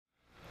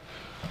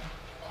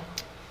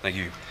Thank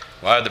you.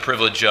 Well, I had the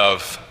privilege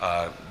of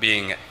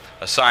being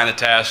assigned the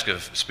task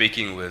of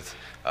speaking with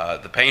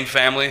the Payne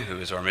family, who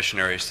is our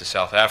missionaries to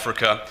South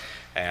Africa,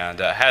 and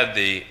had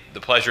the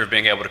pleasure of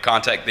being able to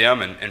contact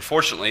them. And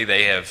fortunately,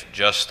 they have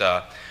just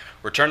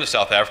returned to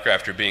South Africa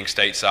after being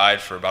stateside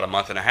for about a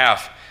month and a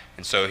half.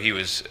 And so he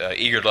was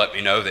eager to let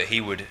me know that he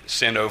would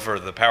send over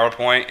the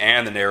PowerPoint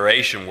and the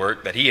narration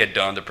work that he had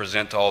done to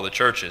present to all the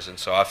churches. And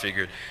so I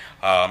figured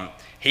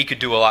he could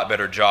do a lot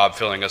better job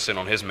filling us in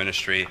on his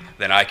ministry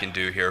than I can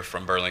do here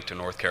from Burlington,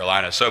 North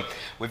Carolina. So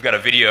we've got a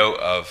video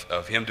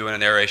of him doing a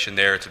narration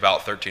there. It's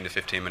about 13 to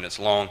 15 minutes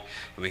long.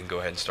 And we can go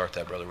ahead and start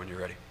that, brother, when you're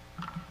ready.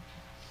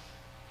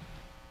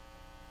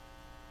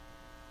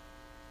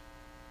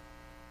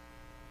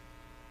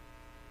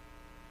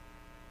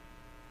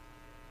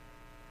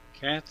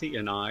 Kathy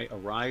and I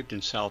arrived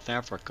in South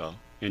Africa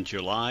in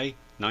July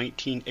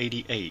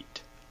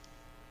 1988.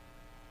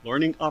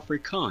 Learning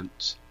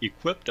Afrikaans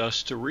equipped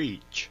us to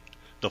reach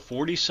the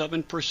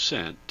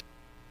 47%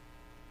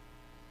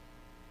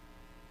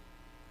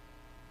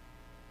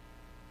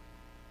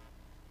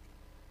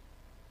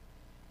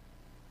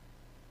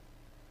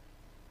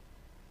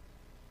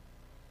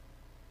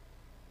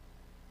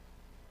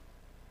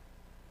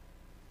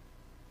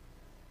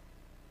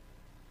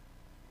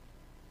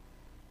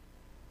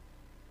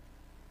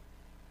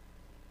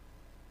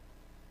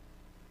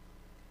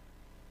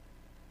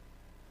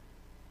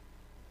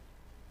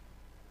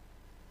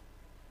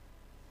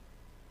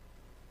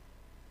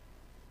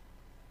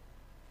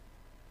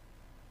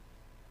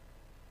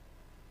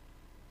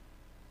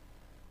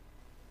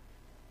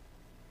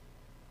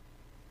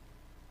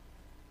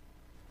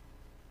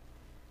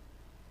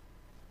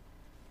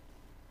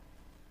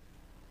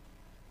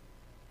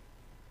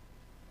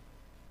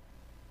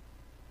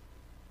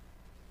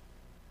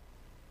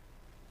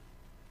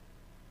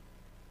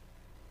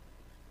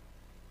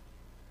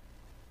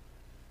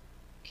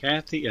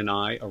 Kathy and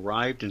I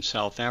arrived in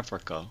South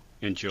Africa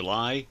in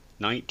July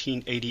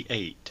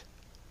 1988.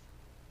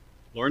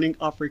 Learning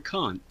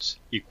Afrikaans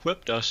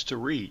equipped us to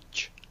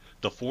reach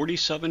the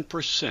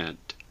 47%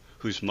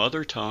 whose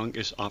mother tongue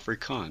is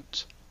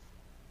Afrikaans.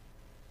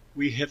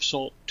 We have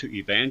sought to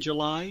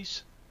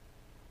evangelize,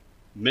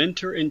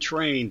 mentor and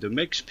train the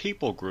mixed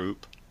people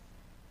group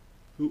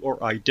who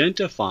are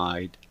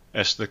identified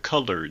as the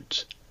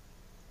coloreds.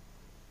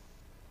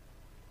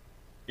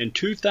 In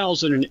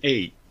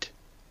 2008,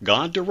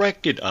 God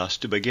directed us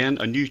to begin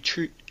a new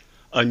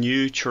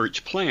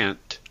church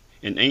plant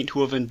in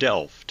Eindhoven,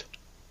 Delft.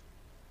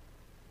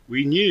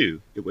 We knew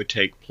it would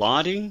take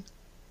plodding,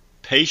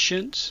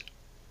 patience,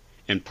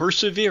 and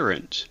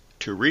perseverance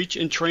to reach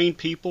and train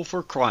people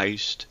for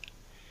Christ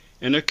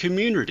in a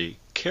community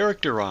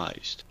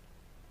characterized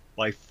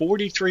by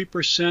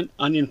 43%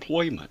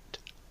 unemployment,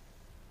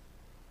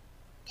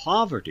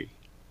 poverty,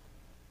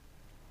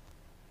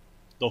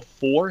 the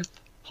fourth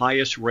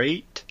highest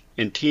rate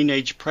in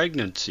teenage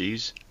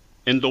pregnancies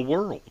in the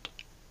world,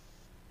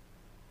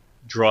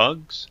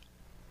 drugs,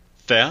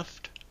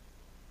 theft,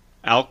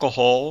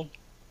 alcohol,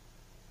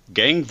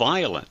 gang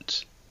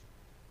violence,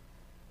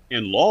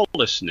 and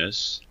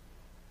lawlessness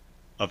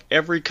of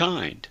every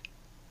kind.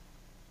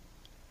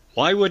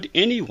 Why would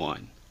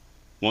anyone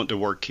want to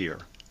work here?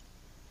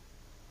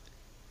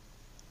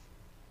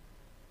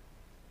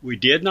 We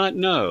did not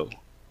know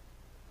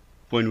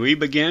when we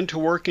began to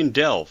work in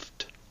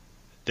Delft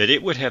that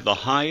it would have the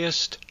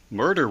highest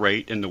murder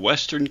rate in the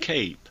Western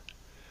Cape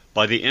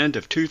by the end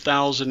of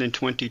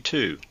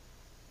 2022.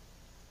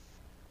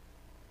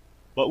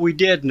 But we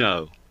did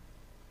know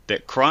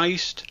that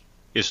Christ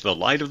is the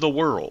light of the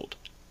world,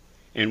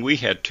 and we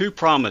had two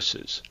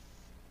promises.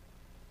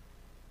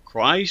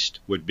 Christ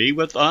would be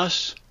with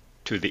us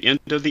to the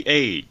end of the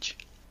age,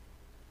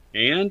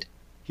 and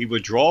he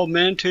would draw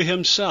men to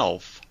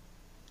himself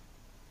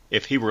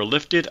if he were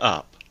lifted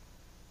up.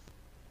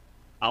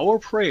 Our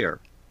prayer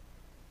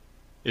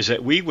is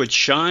that we would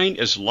shine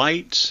as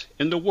lights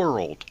in the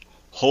world,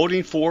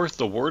 holding forth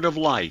the word of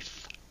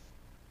life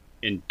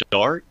in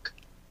dark,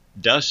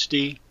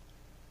 dusty,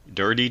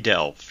 dirty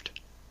Delft.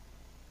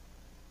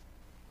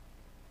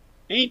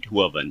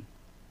 Eindhoven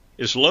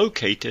is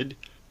located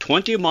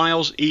 20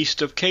 miles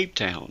east of Cape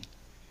Town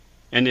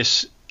and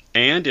is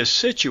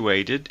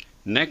situated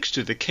next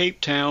to the Cape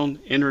Town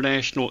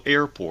International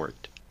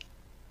Airport.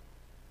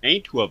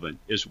 Eindhoven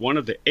is one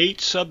of the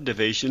 8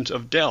 subdivisions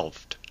of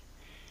Delft.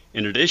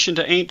 In addition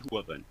to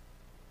Eindhoven,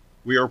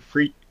 we are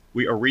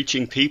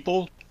reaching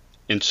people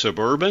in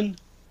suburban,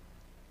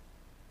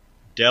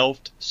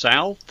 Delft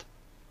South,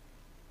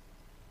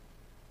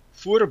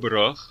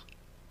 Voorburg,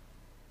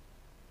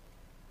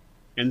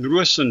 and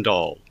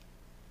Roosendaal.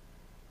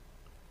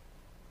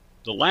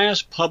 The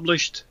last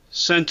published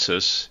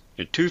census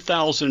in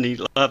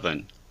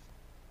 2011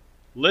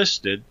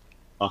 listed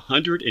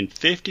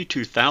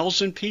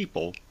 152,000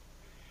 people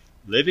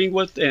living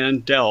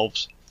within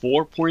Delft's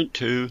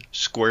 4.2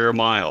 square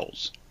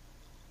miles.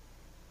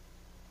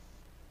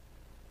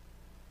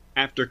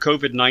 After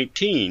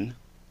COVID-19,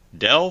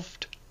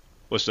 Delft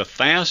was the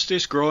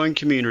fastest growing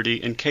community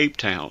in Cape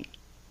Town.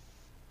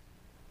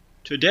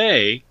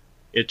 Today,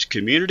 its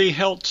community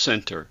health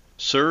center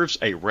serves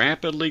a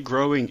rapidly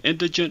growing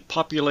indigent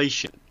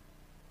population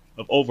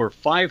of over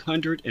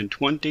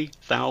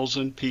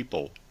 520,000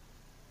 people.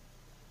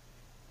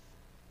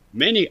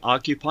 Many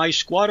occupy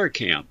squatter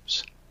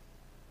camps,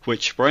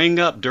 which sprang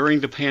up during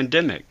the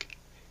pandemic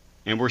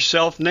and were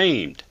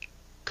self-named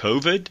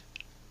COVID,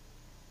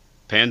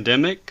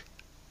 Pandemic,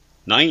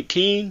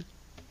 19,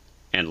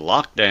 and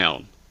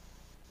Lockdown.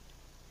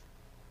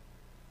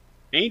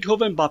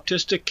 Eindhoven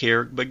Baptistic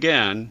Kerk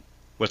began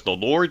with the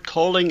Lord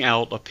calling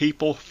out a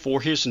people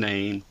for His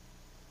name,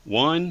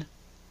 one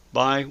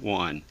by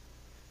one.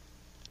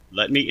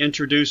 Let me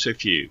introduce a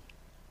few.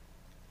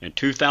 In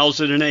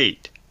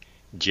 2008,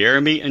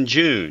 Jeremy and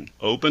June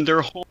opened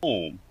their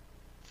home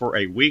for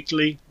a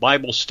weekly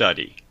Bible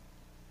study.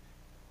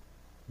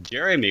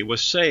 Jeremy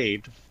was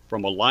saved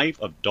from a life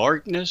of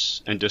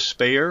darkness and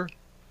despair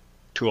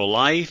to a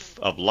life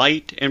of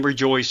light and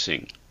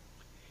rejoicing.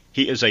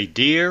 He is a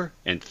dear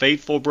and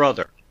faithful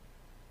brother.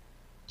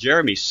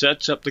 Jeremy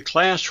sets up the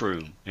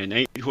classroom in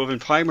Eindhoven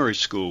Primary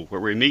School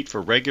where we meet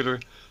for regular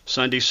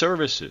Sunday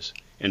services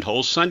and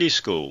holds Sunday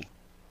school.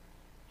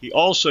 He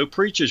also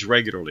preaches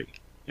regularly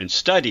and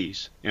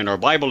studies in our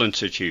Bible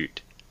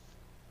Institute.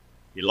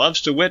 He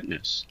loves to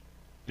witness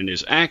and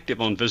is active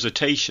on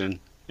visitation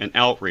and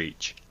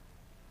outreach.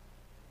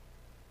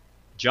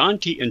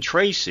 Jonty and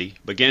Tracy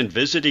began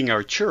visiting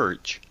our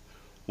church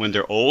when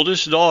their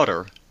oldest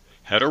daughter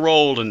had a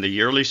role in the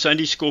yearly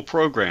Sunday school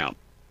program.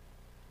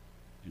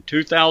 In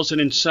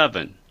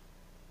 2007,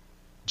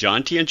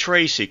 Jonty and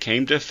Tracy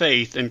came to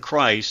faith in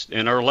Christ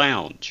in our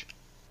lounge.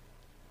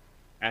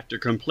 After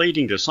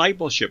completing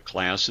discipleship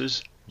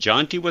classes,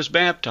 Jonty was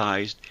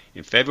baptized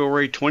in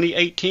February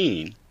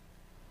 2018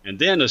 and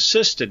then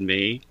assisted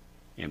me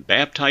in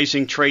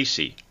baptizing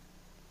Tracy.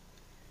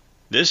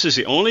 This is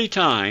the only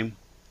time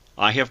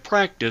I have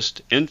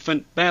practiced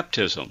infant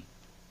baptism,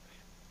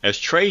 as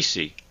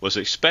Tracy was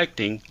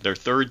expecting their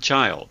third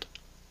child.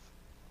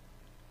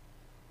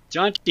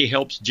 Jonty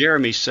helps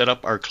Jeremy set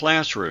up our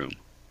classroom.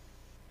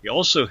 He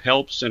also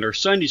helps in our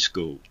Sunday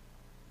school,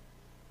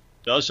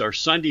 does our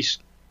Sunday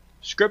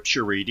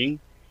scripture reading,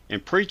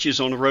 and preaches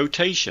on a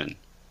rotation.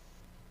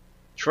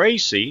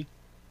 Tracy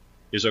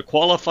is a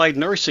qualified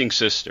nursing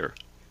sister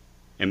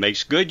and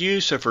makes good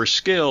use of her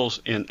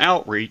skills in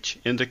outreach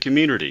in the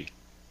community.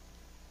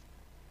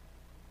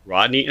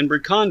 Rodney and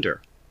Briconder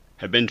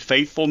have been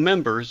faithful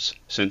members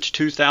since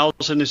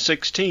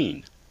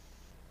 2016.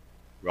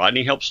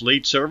 Rodney helps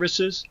lead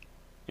services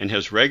and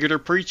has regular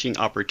preaching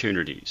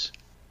opportunities.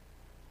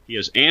 He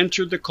has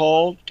answered the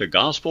call to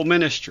gospel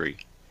ministry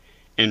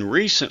and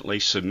recently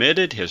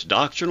submitted his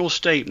doctrinal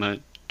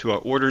statement to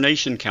our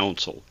ordination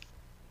council.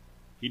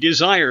 He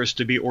desires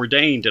to be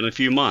ordained in a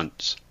few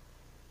months.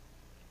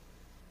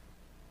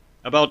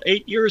 About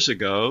 8 years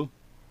ago,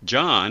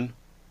 John,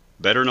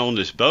 better known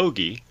as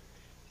Bogey,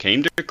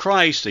 came to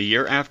Christ a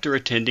year after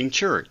attending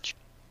church,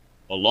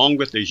 along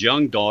with his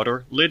young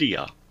daughter,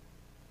 Lydia.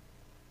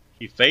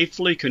 He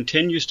faithfully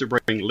continues to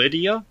bring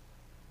Lydia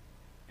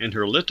and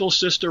her little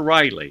sister,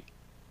 Riley,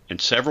 and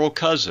several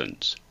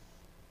cousins.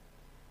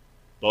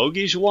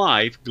 Bogey's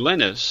wife,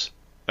 Glennis,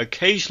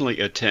 occasionally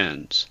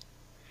attends.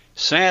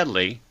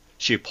 Sadly,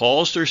 she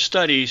paused her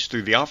studies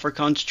through the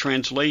Afrikaans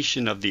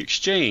translation of the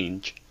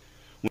exchange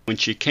when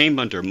she came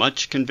under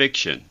much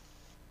conviction.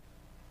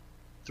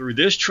 Through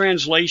this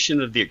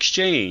translation of the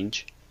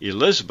exchange,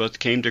 Elizabeth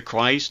came to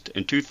Christ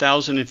in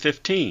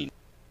 2015,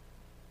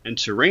 and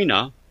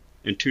Serena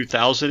in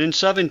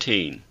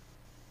 2017.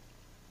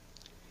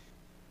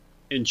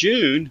 In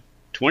June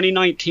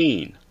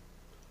 2019,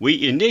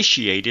 we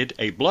initiated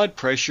a blood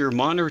pressure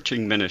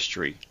monitoring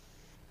ministry.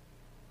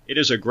 It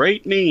is a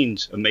great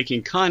means of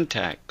making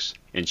contacts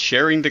and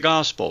sharing the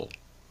gospel.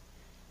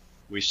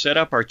 We set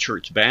up our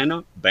church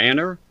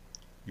banner,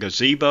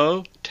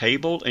 gazebo,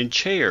 table, and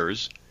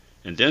chairs,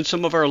 and then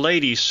some of our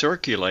ladies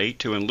circulate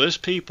to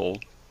enlist people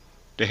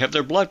to have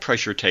their blood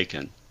pressure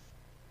taken.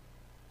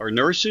 Our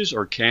nurses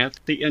are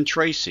Kathy and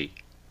Tracy,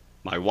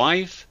 my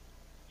wife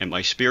and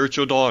my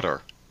spiritual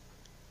daughter.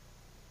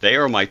 They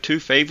are my two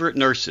favorite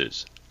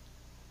nurses.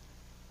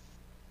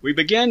 We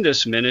began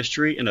this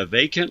ministry in a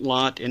vacant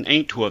lot in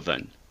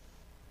Eindhoven,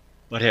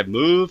 but have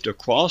moved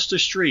across the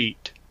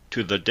street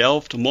to the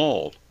Delft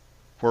Mall,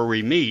 where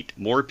we meet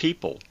more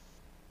people.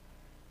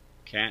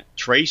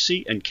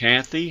 Tracy and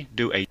Kathy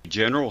do a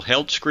general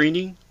health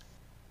screening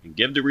and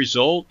give the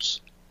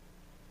results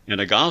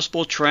and a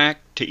gospel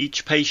tract to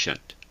each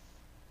patient.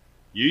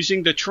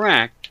 Using the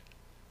tract,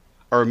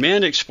 our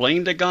men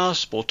explain the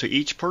gospel to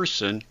each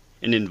person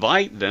and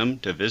invite them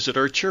to visit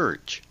our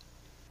church.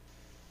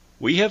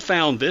 We have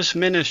found this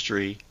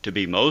ministry to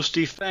be most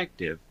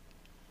effective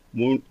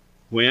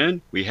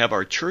when we have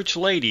our church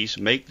ladies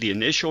make the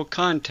initial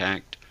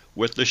contact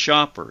with the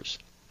shoppers.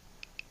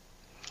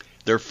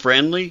 Their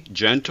friendly,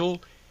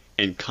 gentle,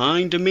 and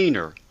kind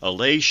demeanor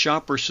allays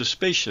shopper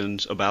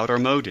suspicions about our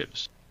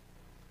motives.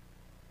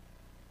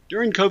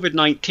 During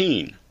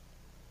COVID-19,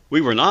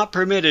 we were not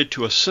permitted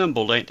to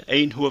assemble at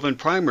Eindhoven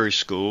Primary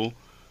School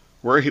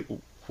where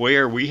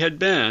where we had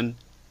been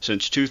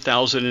since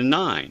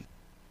 2009,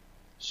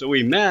 so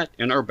we met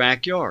in our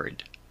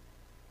backyard.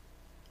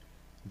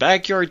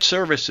 Backyard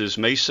services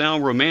may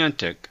sound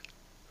romantic,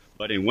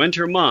 but in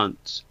winter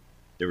months,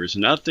 there is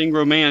nothing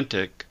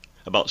romantic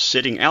about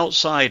sitting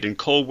outside in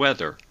cold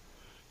weather,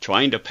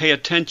 trying to pay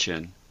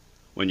attention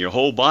when your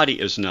whole body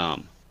is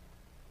numb.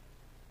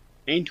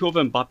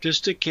 Eindhoven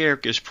Baptistic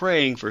Kerk is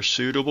praying for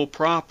suitable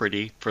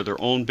property for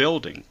their own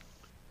building.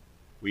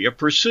 We have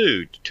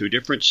pursued 2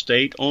 different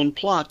state-owned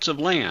plots of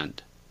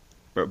land,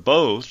 but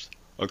both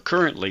are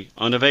currently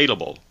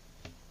unavailable.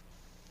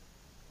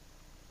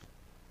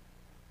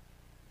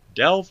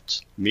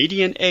 Delft's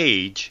median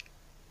age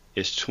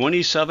is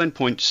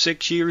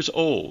 27.6 years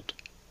old,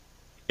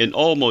 and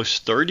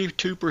almost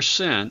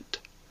 32%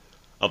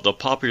 of the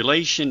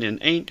population in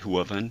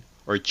Eindhoven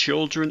are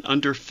children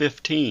under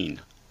 15.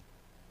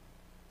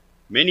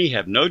 Many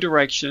have no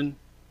direction,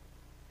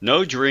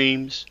 no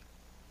dreams,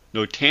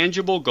 no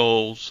tangible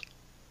goals,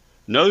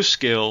 no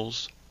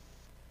skills,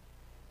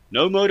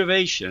 no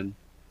motivation,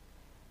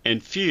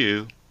 and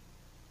few,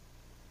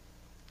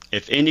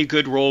 if any,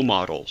 good role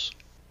models.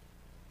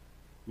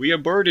 We are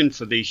burdened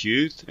for these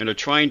youth and are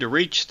trying to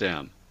reach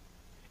them,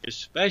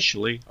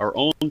 especially our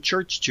own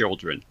church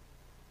children.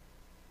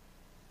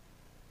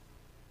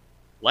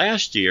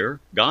 Last year,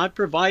 God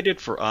provided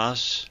for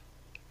us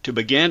to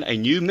begin a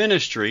new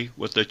ministry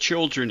with the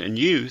children and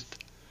youth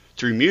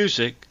through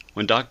music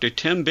when Dr.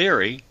 Tim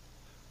Berry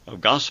of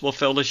Gospel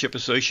Fellowship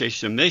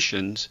Association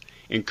Missions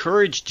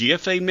encouraged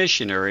GFA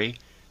missionary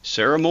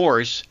Sarah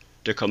Morris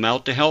to come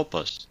out to help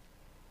us.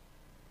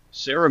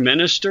 Sarah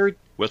ministered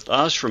with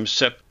us from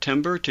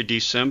September to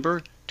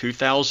December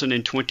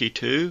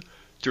 2022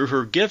 through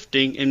her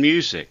gifting in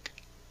music.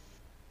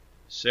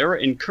 Sarah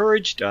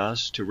encouraged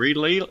us to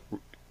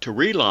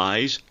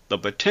realize the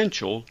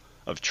potential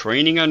of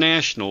training our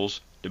nationals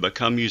to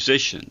become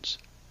musicians.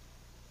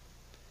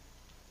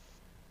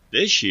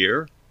 This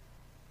year,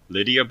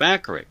 Lydia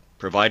Bacharach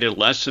provided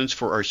lessons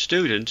for our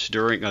students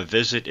during a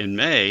visit in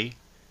May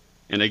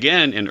and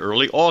again in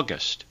early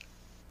August.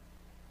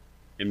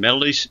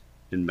 Melody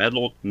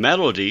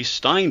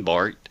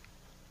Steinbart,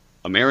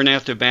 a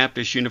Maranatha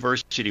Baptist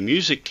University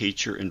music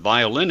teacher and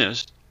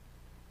violinist,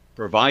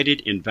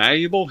 provided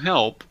invaluable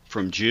help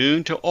from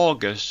June to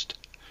August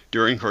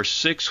during her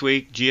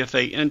 6-week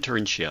GFA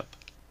internship.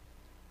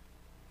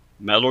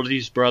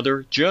 Melody's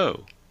brother,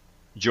 Joe,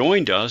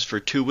 joined us for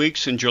 2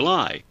 weeks in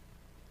July,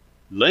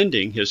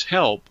 lending his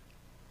help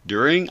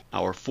during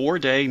our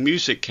 4-day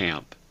music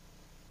camp.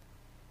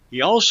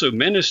 He also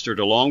ministered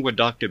along with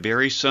Dr.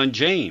 Berry's son,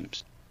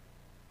 James,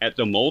 at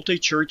the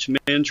multi-church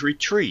men's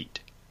retreat.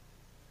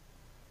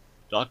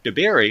 Dr.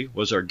 Berry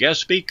was our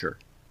guest speaker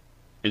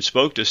and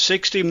spoke to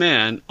 60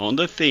 men on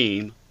the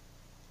theme,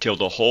 Till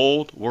the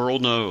Whole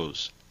World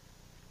Knows.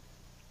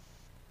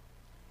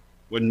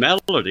 When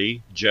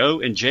Melody,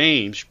 Joe, and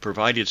James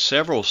provided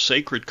several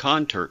sacred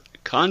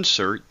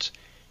concerts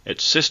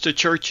at sister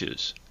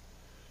churches,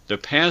 the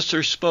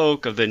pastor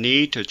spoke of the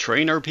need to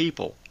train our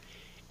people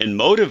and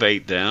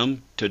motivate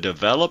them to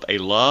develop a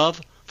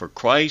love for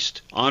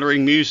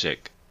Christ-honoring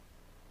music.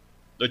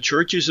 The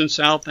churches in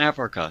South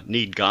Africa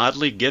need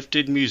godly,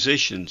 gifted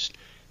musicians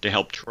to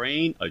help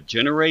train a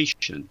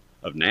generation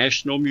of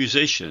national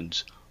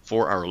musicians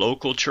for our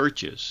local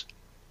churches.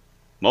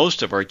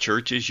 Most of our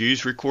churches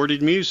use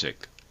recorded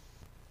music.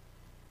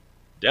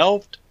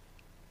 Delft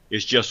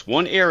is just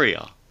one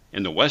area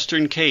in the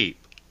Western Cape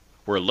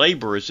where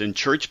laborers in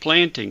church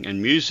planting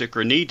and music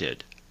are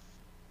needed.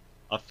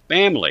 A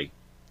family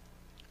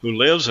who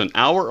lives an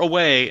hour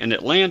away in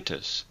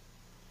Atlantis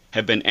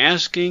have been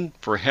asking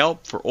for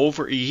help for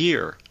over a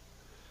year.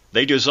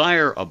 They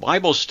desire a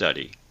Bible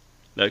study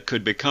that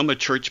could become a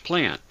church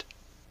plant.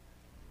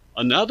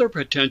 Another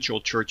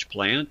potential church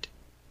plant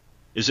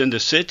is in the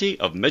city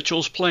of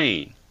Mitchell's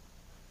Plain,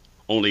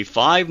 only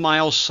 5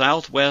 miles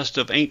southwest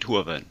of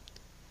Eindhoven.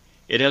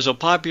 It has a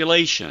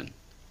population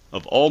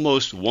of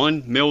almost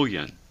 1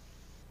 million.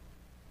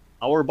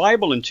 Our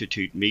Bible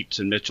Institute meets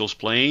in Mitchell's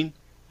Plain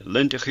at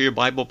Lintegeer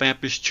Bible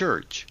Baptist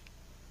Church.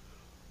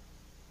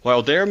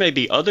 While there may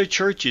be other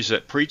churches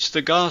that preach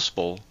the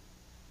gospel,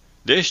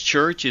 this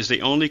church is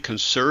the only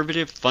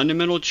conservative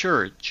fundamental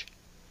church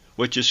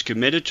which is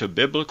committed to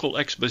biblical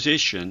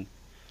exposition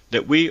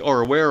that we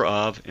are aware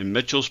of in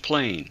Mitchell's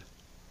Plain.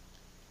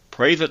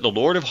 Pray that the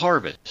Lord of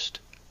Harvest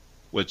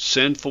would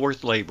send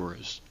forth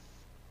laborers.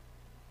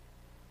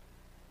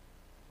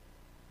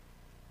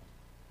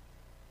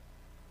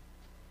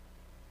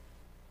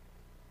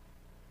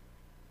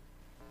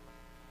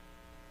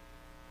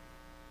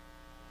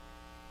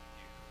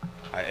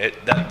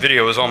 That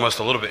video was almost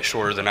a little bit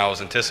shorter than I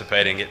was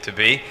anticipating it to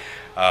be,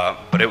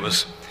 but it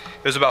was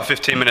about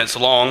 15 minutes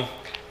long,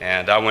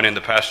 and I went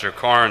into Pastor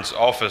Karn's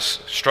office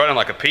strutting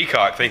like a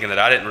peacock, thinking that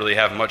I didn't really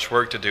have much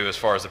work to do as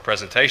far as the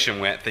presentation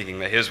went, thinking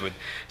that his would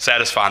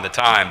satisfy the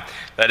time.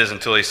 That is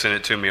until he sent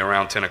it to me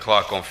around 10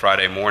 o'clock on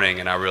Friday morning,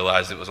 and I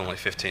realized it was only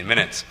 15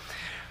 minutes.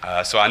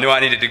 So I knew I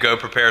needed to go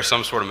prepare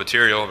some sort of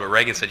material, but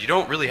Reagan said, you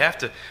don't really have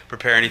to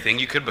prepare anything.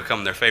 You could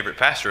become their favorite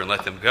pastor and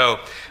let them go.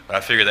 But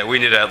I figured that we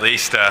need to at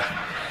least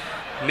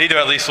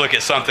look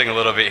at something a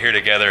little bit here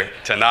together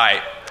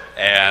tonight.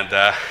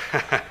 And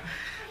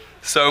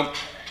so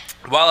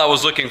while I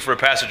was looking for a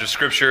passage of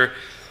Scripture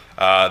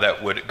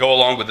that would go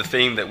along with the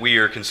theme that we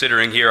are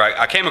considering here,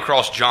 I came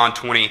across John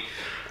 21.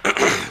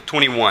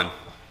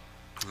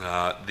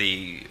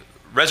 The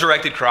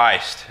resurrected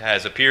Christ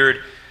has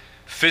appeared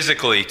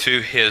physically to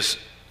his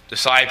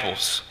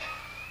disciples.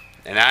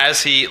 And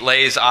as he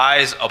lays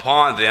eyes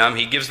upon them,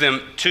 he gives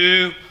them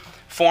two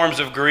forms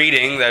of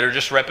greeting that are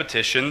just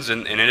repetitions,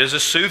 and it is a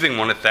soothing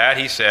one at that.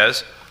 He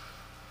says,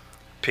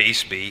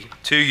 "Peace be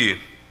to you."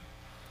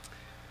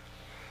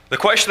 The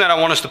question that I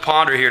want us to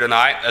ponder here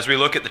tonight, as we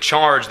look at the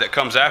charge that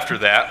comes after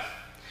that,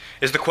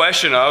 is the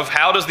question of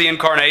how does the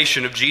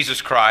incarnation of Jesus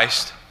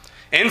Christ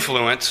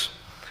influence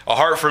a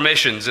heart for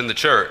missions in the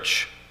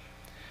church?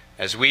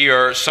 As we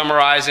are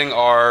summarizing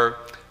our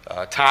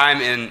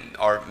time in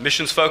our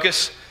missions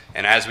focus,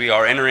 and as we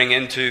are entering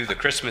into the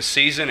Christmas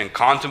season and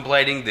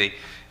contemplating the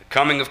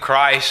coming of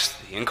Christ,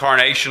 the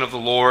incarnation of the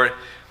Lord,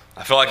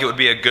 I feel like it would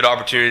be a good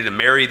opportunity to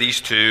marry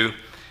these two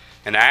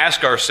and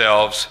ask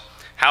ourselves,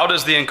 how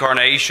does the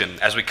incarnation,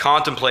 as we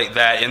contemplate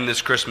that in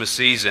this Christmas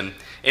season,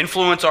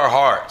 influence our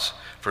hearts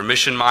for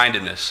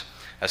mission-mindedness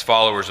as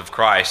followers of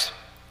Christ?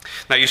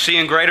 Now you see,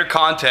 in greater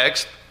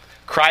context,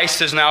 Christ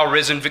has now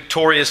risen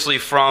victoriously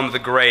from the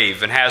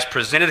grave and has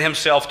presented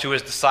himself to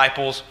his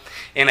disciples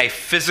in a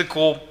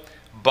physical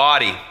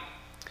body,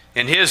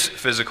 in his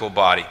physical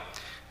body.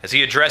 As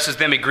he addresses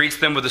them, he greets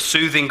them with a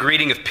soothing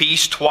greeting of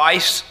peace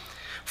twice,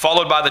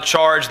 followed by the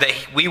charge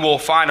that we will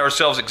find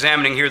ourselves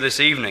examining here this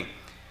evening.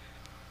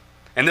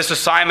 In this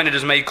assignment, it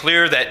is made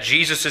clear that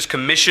Jesus is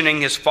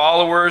commissioning his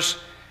followers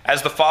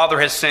as the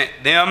Father has sent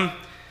him,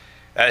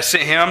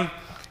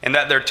 and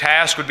that their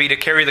task would be to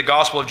carry the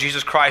gospel of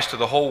Jesus Christ to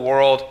the whole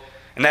world,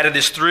 and that it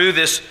is through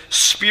this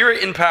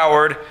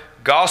Spirit-empowered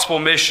gospel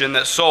mission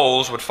that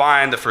souls would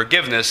find the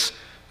forgiveness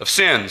of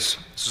sins.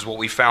 This is what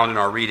we found in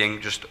our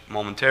reading just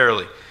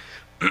momentarily.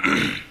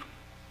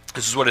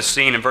 This is what is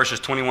seen in verses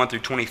 21 through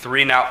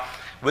 23. Now,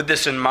 with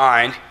this in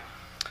mind,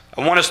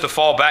 I want us to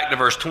fall back to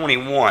verse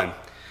 21.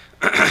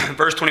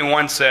 Verse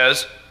 21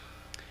 says,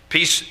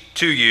 "Peace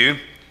to you.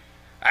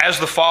 As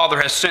the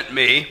Father has sent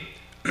me,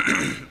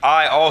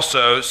 I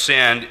also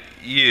send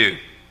you."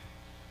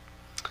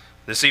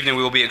 This evening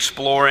we will be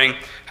exploring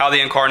how the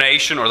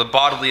incarnation or the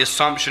bodily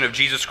assumption of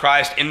Jesus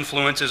Christ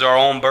influences our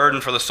own burden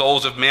for the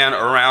souls of men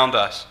around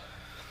us.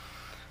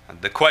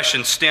 The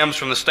question stems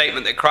from the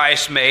statement that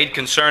Christ made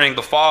concerning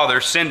the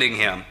Father sending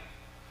him.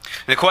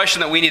 And the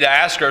question that we need to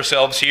ask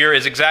ourselves here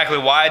is exactly,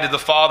 why did the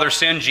Father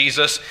send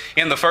Jesus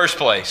in the first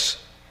place?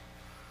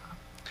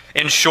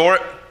 In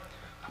short,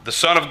 the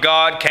Son of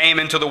God came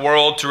into the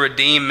world to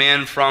redeem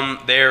men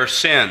from their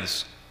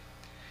sins.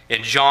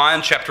 In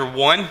John chapter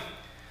 1,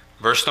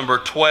 verse number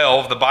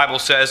 12, the Bible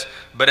says,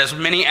 "But as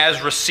many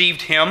as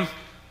received him,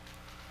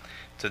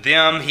 to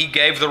them he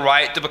gave the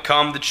right to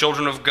become the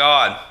children of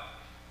God,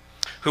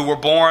 who were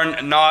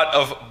born not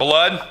of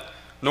blood,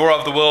 nor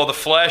of the will of the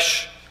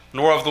flesh,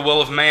 nor of the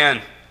will of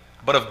man,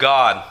 but of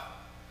God."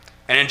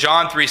 And in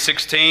John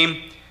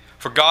 3:16,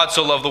 "For God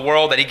so loved the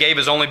world that he gave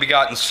his only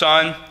begotten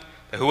Son,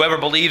 that whoever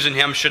believes in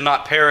him should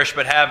not perish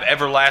but have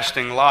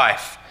everlasting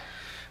life."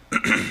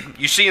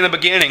 You see, in the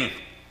beginning,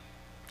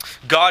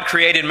 God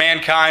created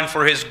mankind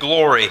for his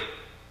glory,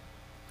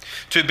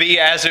 to be,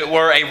 as it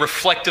were, a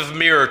reflective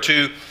mirror,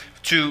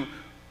 to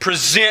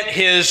present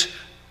his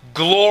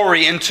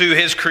glory into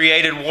his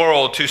created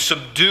world, to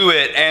subdue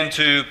it and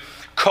to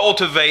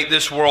cultivate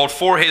this world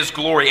for his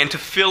glory and to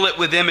fill it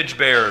with image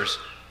bearers.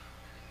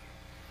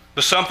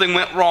 But something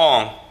went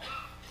wrong.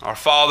 Our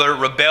father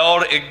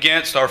rebelled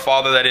against, our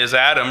father, that is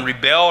Adam,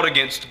 rebelled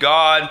against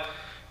God,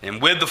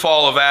 and with the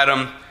fall of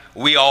Adam,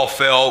 we all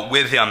fell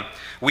with him.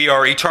 We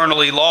are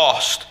eternally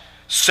lost,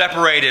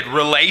 separated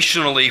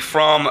relationally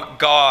from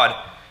God,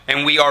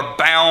 and we are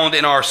bound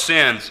in our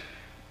sins.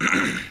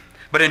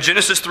 But in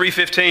Genesis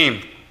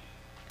 3:15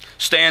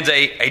 stands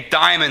a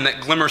diamond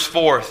that glimmers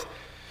forth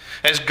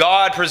as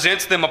God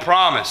presents them a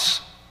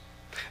promise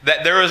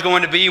that there is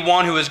going to be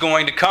one who is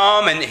going to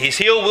come, and his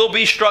heel will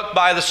be struck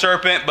by the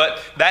serpent,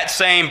 but that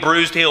same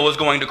bruised heel is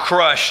going to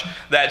crush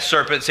that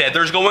serpent's head.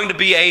 There's going to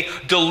be a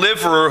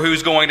deliverer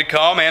who's going to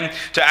come, and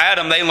to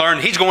Adam they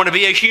learned he's going to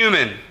be a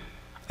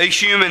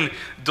human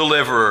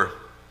deliverer.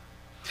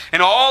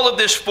 And all of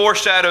this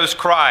foreshadows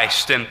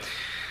Christ, and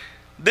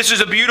this is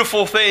a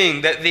beautiful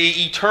thing, that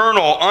the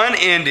eternal,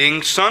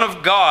 unending Son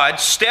of God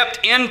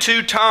stepped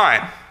into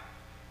time,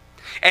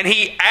 and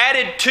he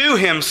added to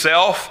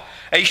himself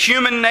a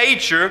human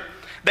nature,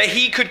 that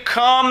he could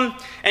come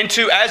and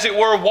to, as it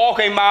were, walk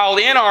a mile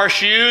in our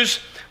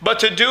shoes, but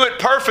to do it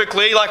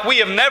perfectly like we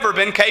have never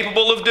been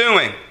capable of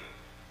doing.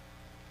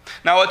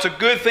 Now, it's a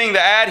good thing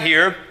to add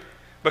here,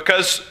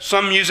 because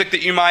some music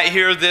that you might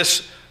hear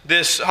this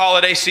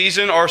holiday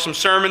season, or some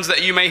sermons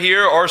that you may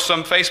hear, or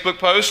some Facebook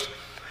posts,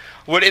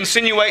 would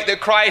insinuate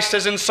that Christ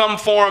has in some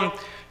form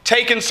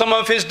taken some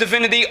of his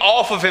divinity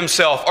off of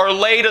himself or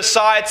laid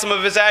aside some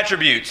of his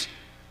attributes.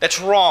 That's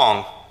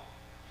wrong.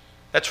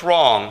 That's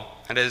wrong.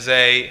 It is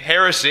a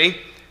heresy.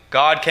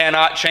 God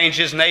cannot change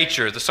his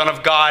nature. The Son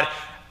of God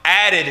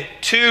added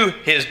to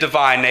his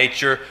divine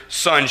nature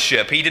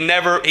sonship. He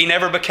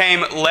never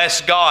became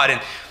less God.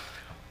 And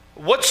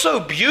what's so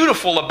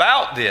beautiful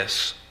about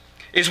this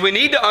is we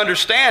need to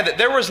understand that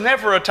there was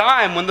never a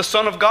time when the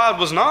Son of God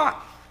was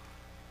not.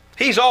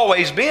 He's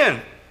always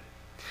been.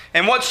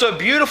 And what's so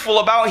beautiful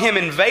about him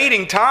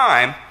invading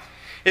time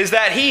is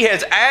that he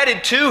has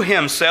added to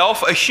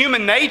himself a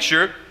human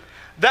nature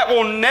that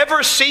will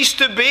never cease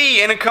to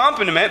be in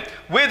accompaniment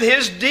with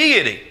his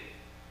deity.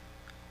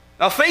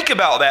 Now think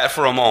about that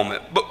for a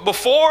moment. But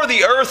before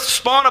the earth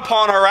spun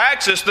upon her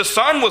axis, the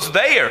Son was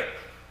there.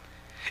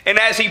 And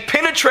as he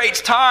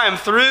penetrates time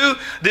through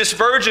this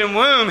virgin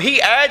womb,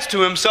 he adds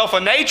to himself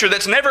a nature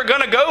that's never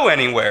going to go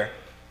anywhere.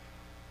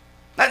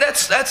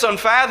 That's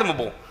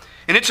unfathomable.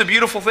 And it's a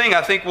beautiful thing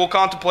I think we'll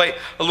contemplate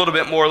a little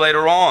bit more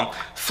later on.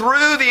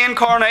 Through the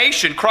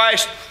incarnation,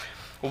 Christ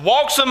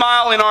walks a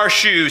mile in our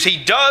shoes.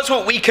 He does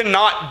what we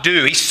cannot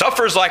do. He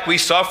suffers like we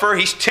suffer.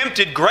 He's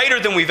tempted greater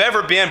than we've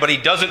ever been, but he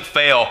doesn't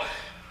fail.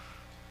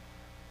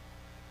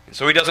 And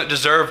so he doesn't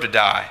deserve to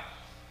die.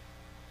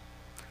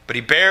 But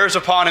he bears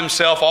upon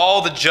himself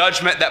all the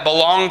judgment that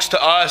belongs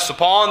to us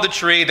upon the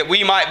tree that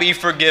we might be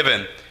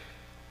forgiven.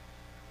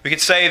 We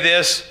could say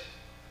this,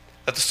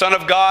 that the Son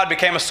of God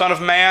became a Son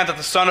of Man, that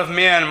the Son of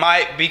Men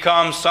might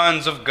become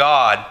sons of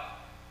God.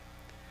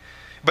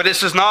 But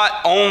this is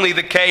not only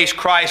the case.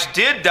 Christ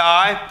did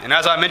die, and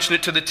as I mentioned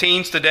it to the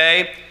teens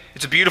today,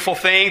 it's a beautiful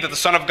thing that the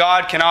Son of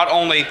God can not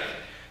only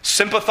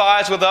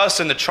sympathize with us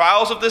in the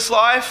trials of this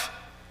life,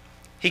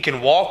 he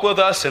can walk with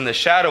us in the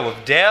shadow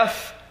of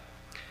death.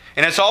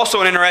 And it's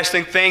also an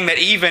interesting thing that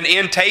even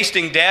in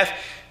tasting death,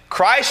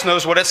 Christ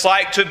knows what it's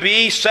like to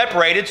be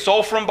separated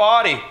soul from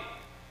body.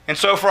 And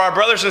so for our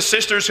brothers and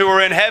sisters who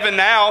are in heaven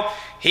now,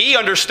 he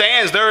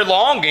understands their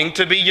longing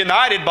to be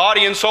united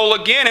body and soul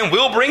again, and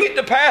will bring it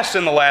to pass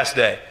in the last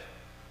day.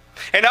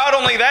 And not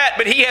only that,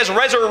 but he has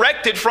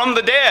resurrected from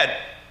the dead.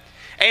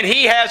 And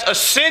he has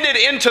ascended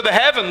into the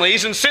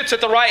heavenlies and sits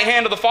at the right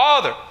hand of the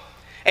Father.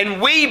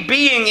 And we,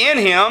 being in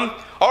him,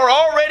 are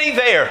already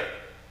there.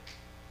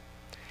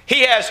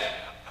 He has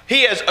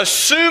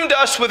assumed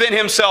us within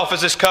himself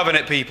as his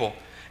covenant people.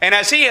 And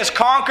as he has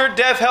conquered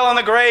death, hell, and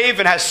the grave,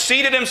 and has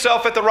seated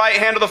himself at the right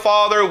hand of the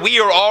Father, we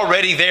are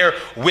already there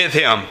with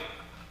him.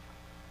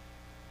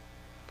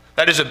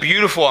 That is a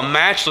beautiful, a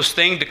matchless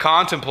thing to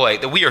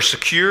contemplate, that we are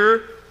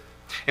secure,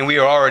 and we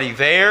are already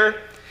there.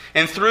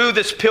 And through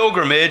this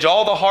pilgrimage,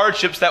 all the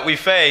hardships that we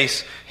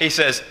face, he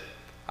says,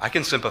 I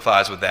can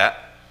sympathize with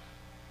that.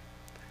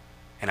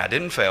 And I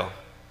didn't fail.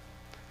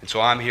 And so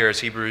I'm here,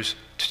 as Hebrews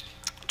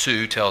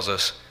 2 tells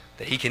us,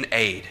 that he can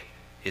aid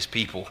his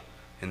people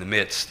in the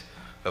midst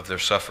of their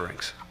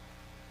sufferings.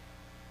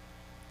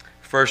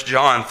 1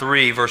 John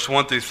 3, verse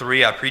 1 through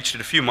 3, I preached it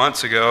a few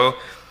months ago,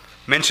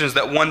 mentions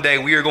that one day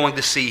we are going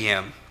to see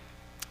him.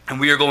 And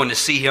we are going to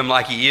see him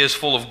like he is,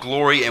 full of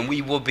glory, and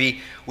we will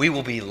be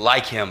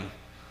like him.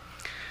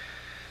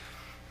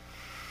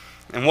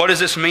 And what does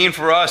this mean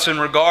for us in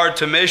regard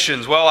to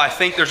missions? Well, I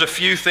think there's a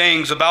few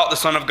things about the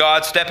Son of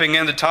God stepping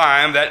into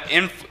time that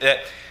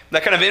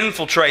kind of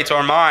infiltrates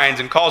our minds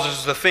and causes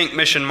us to think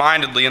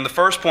mission-mindedly. And the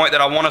first point that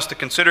I want us to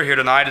consider here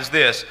tonight is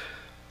this.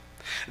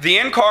 The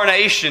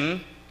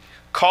incarnation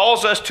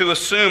calls us to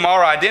assume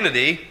our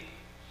identity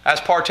as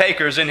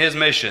partakers in his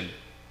mission.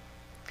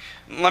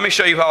 Let me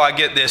show you how I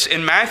get this.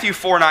 In Matthew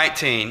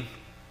 4:19,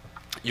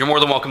 you're more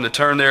than welcome to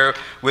turn there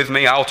with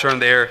me. I'll turn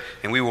there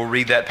and we will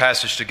read that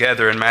passage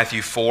together in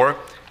Matthew 4.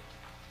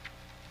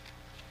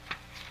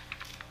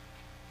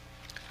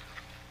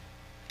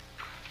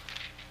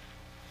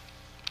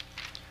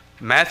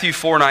 Matthew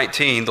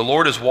 4:19, the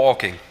Lord is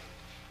walking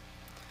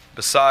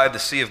beside the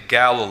Sea of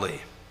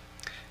Galilee.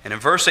 And in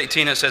verse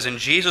 18 it says, And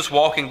Jesus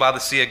walking by the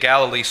Sea of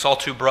Galilee saw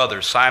two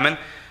brothers, Simon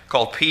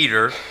called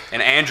Peter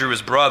and Andrew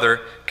his brother,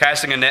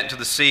 casting a net into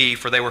the sea,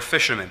 for they were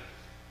fishermen.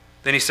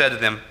 Then he said to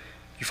them,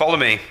 You follow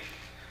me,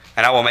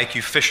 and I will make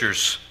you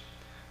fishers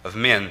of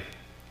men.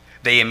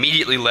 They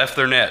immediately left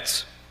their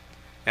nets,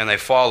 and they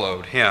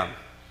followed him.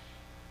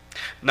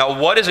 Now,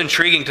 what is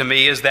intriguing to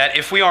me is that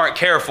if we aren't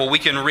careful, we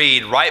can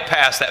read right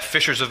past that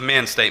fishers of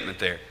men statement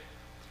there.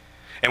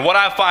 And what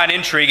I find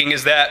intriguing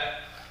is that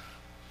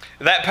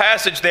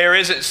passage there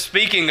isn't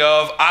speaking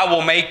of, I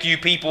will make you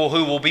people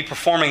who will be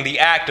performing the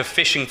act of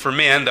fishing for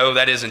men, though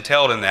that is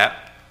entailed in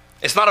that.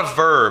 It's not a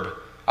verb,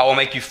 I will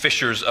make you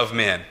fishers of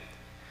men.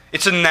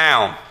 It's a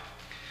noun.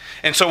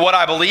 And so what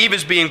I believe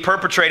is being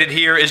perpetrated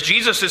here is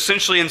Jesus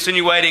essentially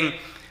insinuating,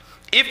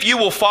 if you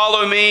will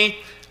follow me,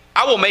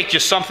 I will make you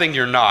something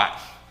you're not.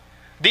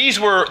 These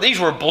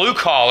were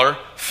blue-collar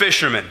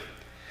fishermen.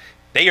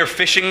 They are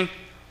fishing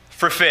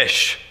for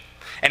fish.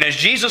 And as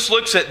Jesus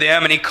looks at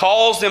them and he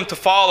calls them to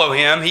follow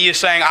him, he is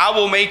saying, I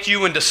will make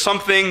you into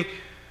something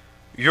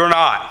you're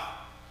not.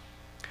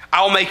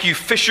 I will make you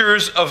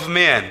fishers of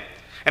men.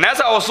 And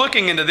as I was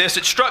looking into this,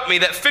 it struck me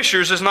that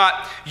fishers is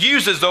not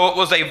used as though it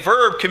was a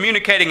verb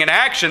communicating an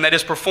action that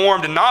is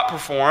performed and not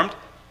performed.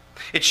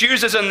 It's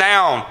used as a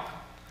noun.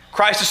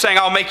 Christ is saying,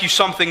 I'll make you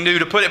something new.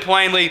 To put it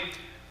plainly,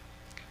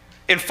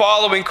 in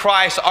following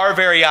Christ, our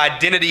very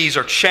identities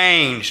are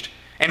changed.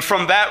 And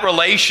from that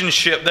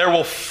relationship, there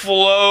will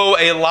flow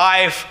a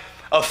life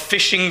of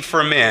fishing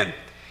for men.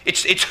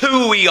 It's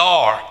who we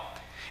are.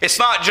 It's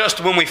not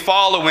just when we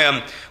follow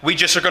Him, we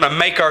just are going to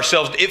make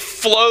ourselves. It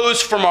flows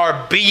from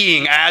our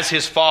being as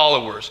His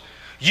followers.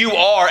 You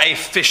are a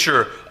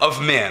fisher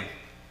of men.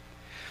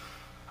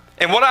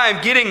 And what I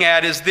am getting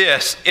at is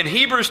this. In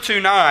Hebrews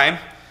 2:9,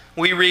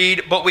 we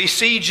read, but we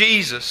see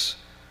Jesus,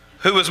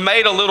 who was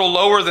made a little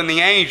lower than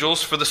the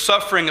angels for the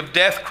suffering of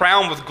death,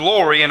 crowned with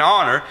glory and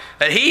honor,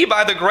 that He,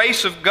 by the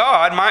grace of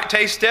God, might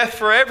taste death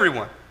for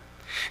everyone.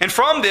 And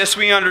from this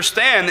we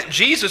understand that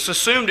Jesus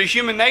assumed a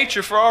human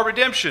nature for our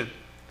redemption.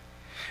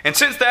 And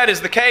since that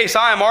is the case,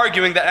 I am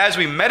arguing that as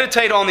we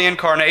meditate on the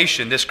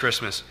incarnation this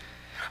Christmas,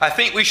 I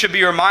think we should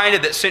be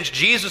reminded that since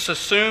Jesus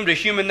assumed a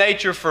human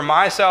nature for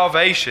my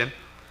salvation,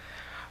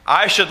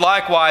 I should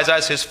likewise,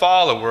 as His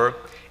follower,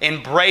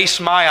 embrace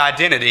my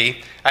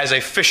identity as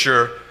a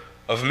fisher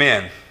of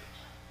men.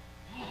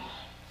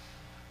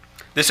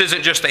 This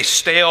isn't just a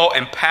stale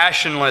and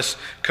passionless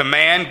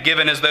command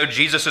given as though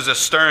Jesus is a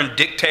stern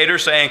dictator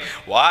saying,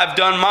 well, I've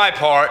done my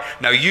part,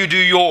 now you do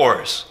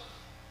yours.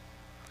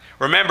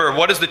 Remember,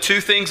 what is the two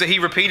things that He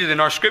repeated in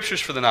our scriptures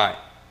for the night?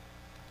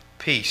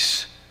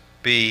 Peace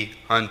be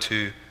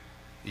unto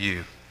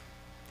you.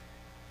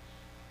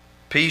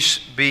 Peace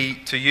be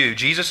to you.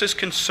 Jesus is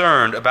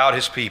concerned about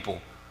His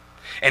people.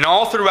 And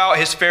all throughout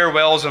His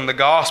farewells in the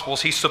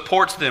Gospels, He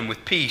supports them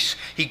with peace.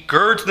 He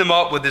girds them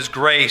up with His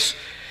grace.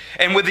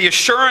 And with the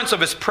assurance of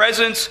His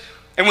presence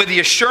and with the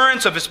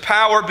assurance of His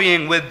power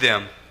being with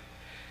them.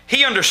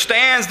 He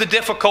understands the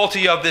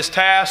difficulty of this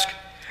task,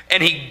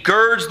 and He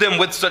girds them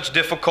with such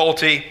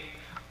difficulty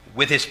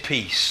with His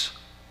peace.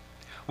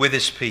 With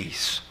His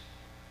peace.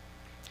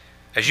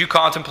 As you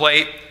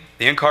contemplate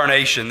the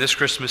incarnation this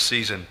Christmas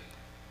season,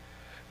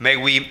 may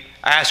we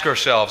ask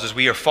ourselves as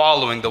we are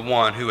following the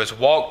one who has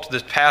walked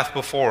this path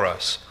before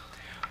us,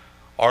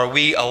 are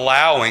we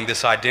allowing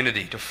this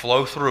identity to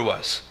flow through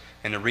us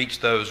and to reach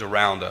those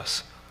around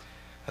us?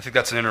 I think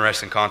that's an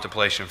interesting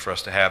contemplation for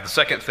us to have. The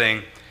second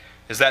thing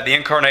is that the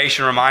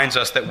incarnation reminds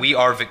us that we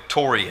are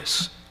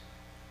victorious.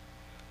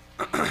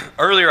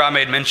 Earlier I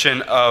made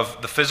mention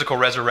of the physical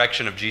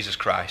resurrection of Jesus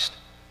Christ.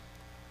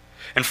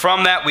 And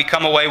from that we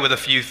come away with a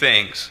few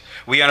things.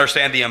 We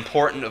understand the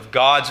importance of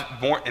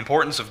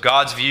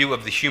God's view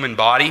of the human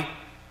body.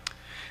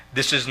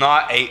 This is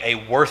not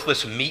a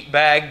worthless meat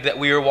bag that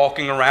we are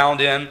walking around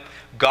in.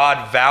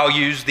 God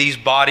values these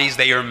bodies.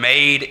 They are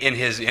made in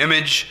His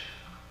image.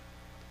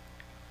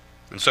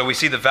 And so we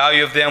see the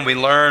value of them. We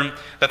learn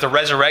that the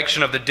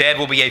resurrection of the dead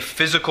will be a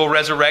physical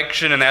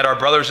resurrection, and that our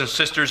brothers and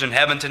sisters in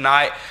heaven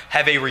tonight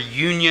have a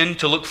reunion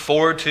to look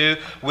forward to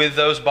with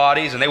those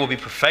bodies, and they will be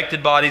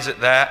perfected bodies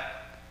at that.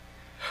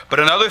 But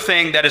another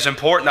thing that is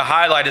important to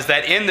highlight is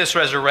that in this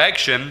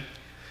resurrection,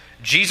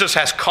 Jesus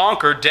has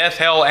conquered death,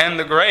 hell, and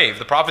the grave.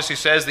 The prophecy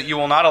says that you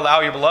will not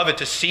allow your beloved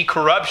to see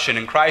corruption,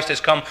 and Christ has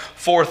come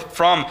forth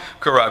from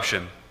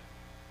corruption.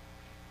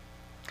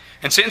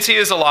 And since He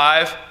is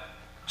alive,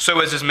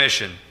 so is His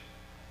mission.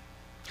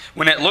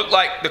 When it looked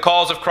like the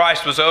cause of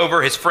Christ was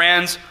over, His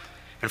friends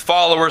and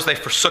followers, they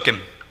forsook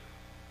Him.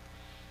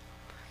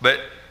 But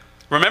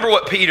remember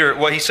what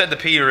He said to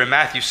Peter in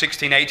Matthew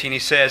 16:18. He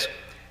says,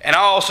 and I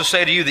also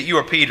say to you that you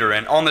are Peter,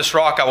 and on this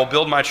rock I will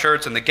build my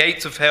church, and the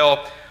gates of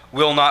hell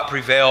will not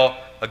prevail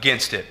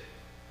against it.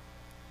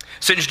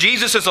 Since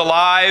Jesus is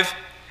alive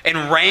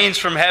and reigns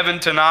from heaven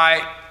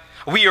tonight,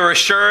 we are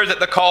assured that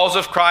the cause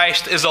of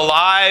Christ is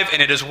alive,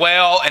 and it is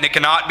well, and it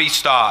cannot be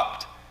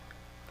stopped.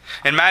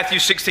 In Matthew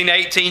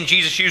 16:18,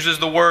 Jesus uses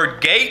the word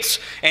gates,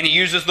 and He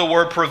uses the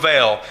word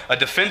prevail, a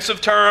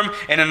defensive term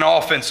and an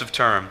offensive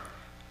term.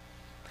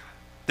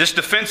 This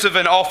defensive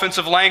and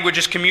offensive language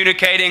is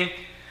communicating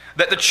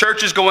that the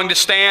church is going to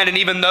stand, and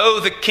even though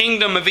the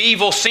kingdom of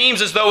evil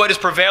seems as though it is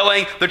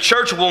prevailing, the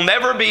church will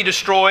never be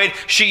destroyed.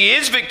 She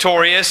is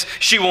victorious.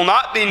 She will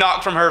not be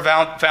knocked from her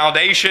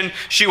foundation.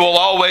 She will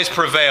always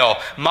prevail.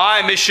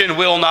 My mission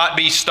will not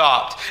be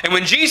stopped. And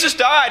when Jesus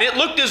died, it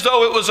looked as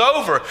though it was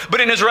over.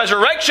 But in His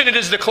resurrection, it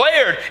is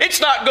declared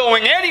it's not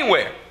going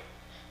anywhere.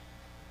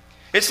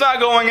 It's not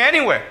going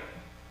anywhere.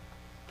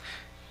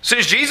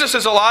 Since Jesus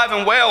is alive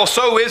and well,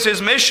 so is His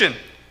mission.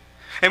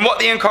 And what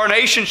the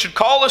incarnation should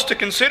call us to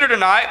consider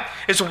tonight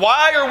is,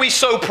 why are we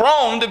so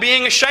prone to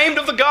being ashamed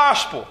of the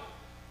gospel?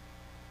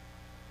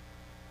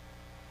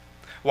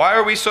 Why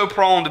are we so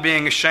prone to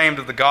being ashamed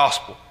of the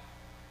gospel?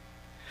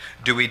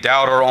 Do we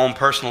doubt our own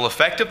personal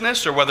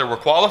effectiveness or whether we're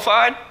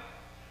qualified?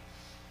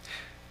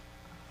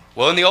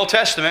 Well, in the Old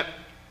Testament,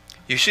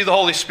 you see the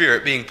Holy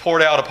Spirit being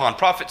poured out upon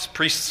prophets,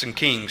 priests, and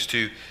kings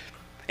to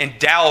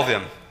endow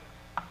them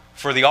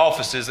for the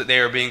offices that they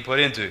are being put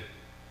into.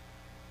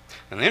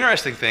 And the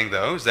interesting thing,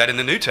 though, is that in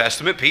the New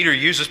Testament, Peter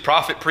uses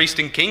prophet, priest,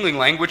 and kingly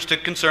language to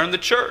concern the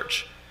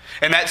church.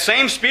 And that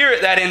same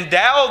Spirit that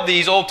endowed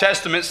these Old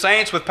Testament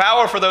saints with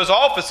power for those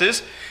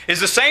offices is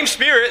the same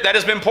Spirit that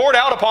has been poured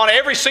out upon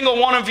every single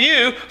one of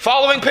you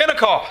following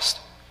Pentecost.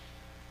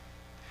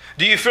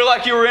 Do you feel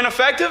like you were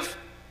ineffective?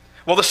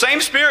 Well, the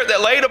same Spirit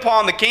that laid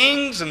upon the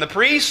kings and the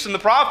priests and the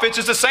prophets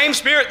is the same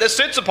Spirit that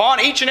sits upon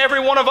each and every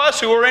one of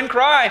us who are in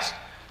Christ.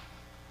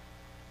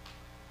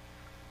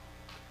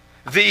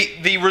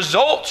 The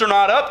results are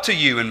not up to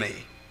you and me.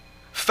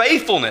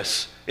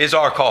 Faithfulness is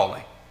our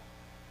calling.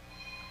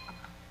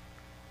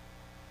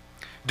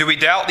 Do we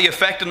doubt the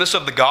effectiveness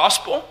of the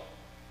gospel?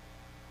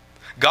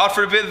 God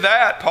forbid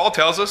that. Paul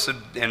tells us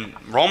in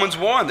Romans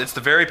 1 that it's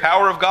the very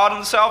power of God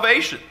unto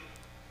salvation.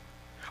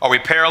 Are we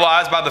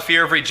paralyzed by the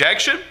fear of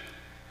rejection?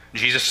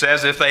 Jesus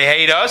says if they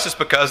hate us, it's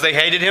because they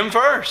hated Him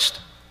first.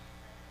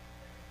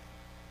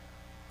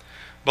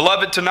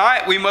 Beloved,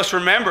 tonight we must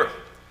remember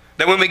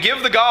that when we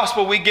give the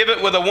gospel, we give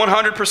it with a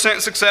 100%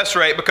 success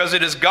rate because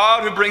it is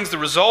God who brings the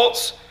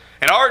results,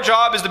 and our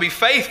job is to be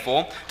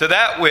faithful to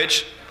that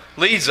which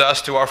leads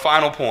us to our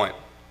final point.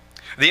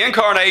 The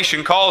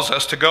incarnation calls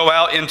us to go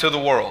out into the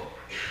world.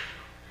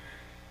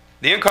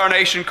 The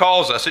incarnation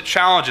calls us, it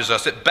challenges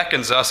us, it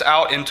beckons us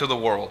out into the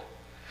world.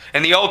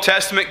 In the Old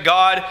Testament,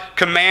 God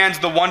commands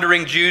the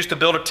wandering Jews to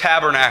build a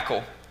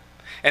tabernacle,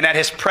 and that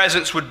His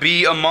presence would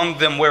be among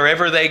them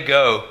wherever they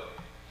go.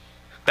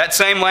 That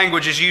same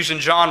language is used in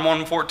John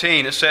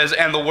 1:14. It says,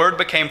 "And the Word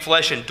became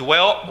flesh and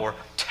dwelt," or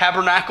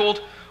tabernacled,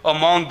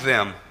 "among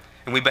them.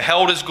 And we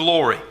beheld His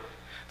glory,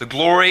 the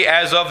glory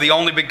as of the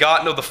only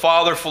begotten of the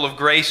Father, full of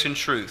grace and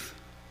truth."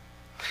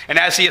 And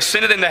as He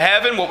ascended into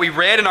heaven, what we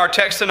read in our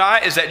text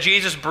tonight is that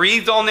Jesus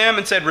breathed on them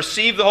and said,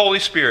 "Receive the Holy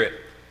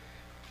Spirit."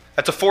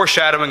 That's a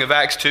foreshadowing of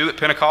Acts 2 at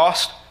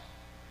Pentecost.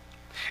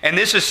 And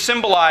this is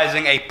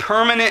symbolizing a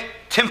permanent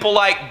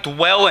temple-like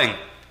dwelling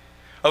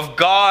of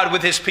God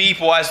with His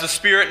people as the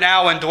Spirit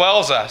now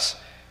indwells us.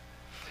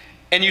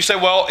 And you say,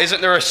 well,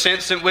 isn't there a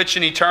sense in which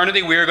in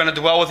eternity we are going to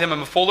dwell with Him in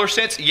a fuller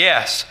sense?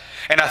 Yes.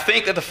 And I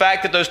think that the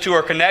fact that those two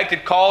are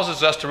connected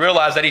causes us to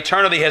realize that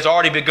eternity has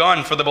already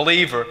begun for the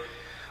believer.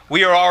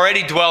 We are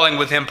already dwelling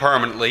with Him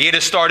permanently. It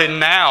has started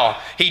now.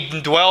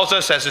 He dwells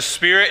us as a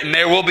Spirit, and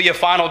there will be a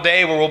final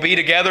day where we'll be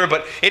together,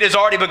 but it has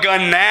already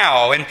begun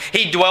now. And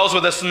He dwells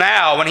with us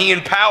now, and He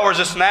empowers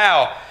us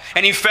now,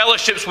 and He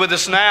fellowships with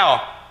us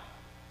now.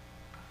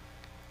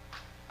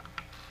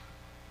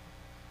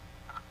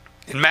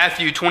 In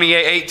Matthew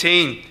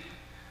 28:18,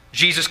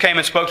 Jesus came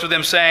and spoke to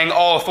them, saying,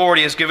 "All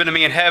authority is given to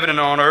me in heaven and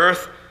on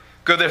earth.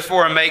 Go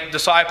therefore and make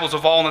disciples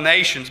of all the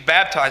nations,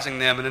 baptizing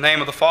them in the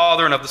name of the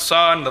Father and of the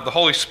Son and of the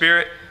Holy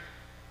Spirit,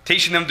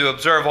 teaching them to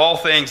observe all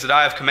things that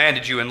I have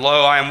commanded you. And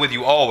lo, I am with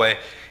you always,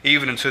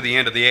 even unto the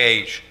end of the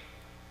age."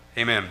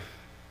 Amen.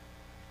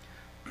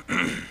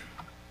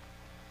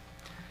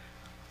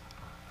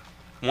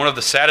 One of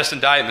the saddest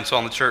indictments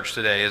on the church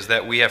today is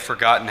that we have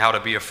forgotten how to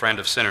be a friend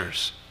of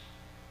sinners.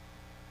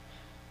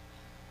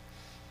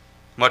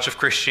 Much of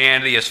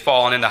Christianity has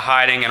fallen into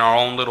hiding in our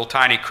own little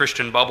tiny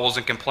Christian bubbles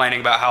and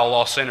complaining about how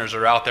lost sinners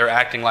are out there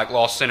acting like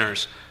lost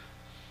sinners.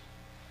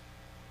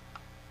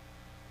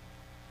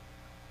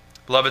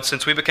 Beloved,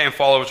 since we became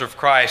followers of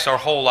Christ, our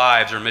whole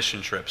lives are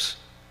mission trips.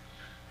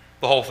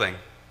 The whole thing.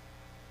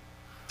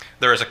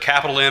 There is a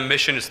capital M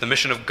mission. It's the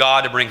mission of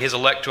God to bring His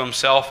elect to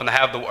Himself and to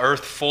have the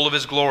earth full of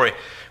His glory.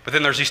 But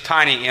then there's these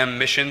tiny M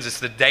missions. It's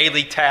the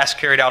daily task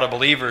carried out of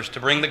believers to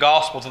bring the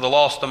gospel to the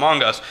lost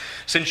among us.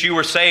 Since you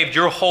were saved,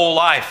 your whole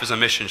life is a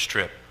missions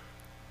trip.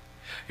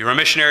 You're a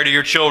missionary to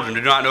your children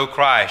who do not know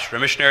Christ. You're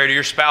a missionary to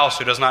your spouse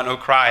who does not know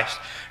Christ.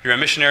 You're a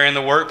missionary in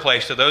the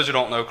workplace to those who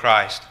don't know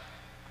Christ.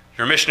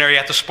 You're a missionary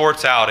at the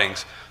sports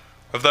outings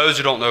of those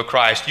who don't know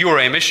Christ. You are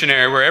a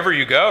missionary wherever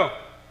you go.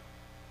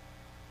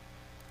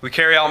 We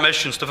carry out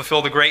missions to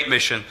fulfill the great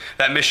mission,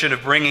 that mission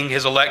of bringing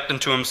His elect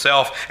unto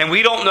Himself. And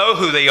we don't know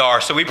who they are,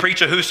 so we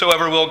preach a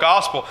whosoever will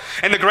gospel.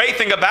 And the great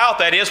thing about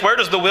that is, where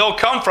does the will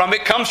come from?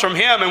 It comes from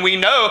Him, and we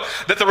know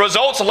that the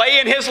results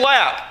lay in His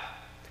lap.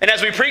 And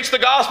as we preach the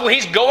gospel,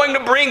 He's going to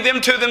bring them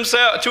to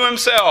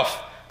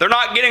Himself. They're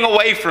not getting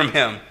away from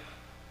Him.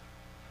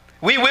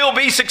 We will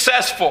be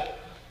successful.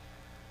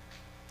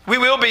 We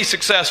will be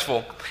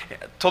successful.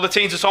 I told the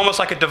teens it's almost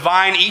like a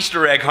divine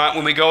Easter egg hunt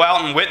when we go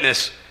out and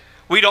witness.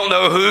 We don't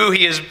know who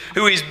He's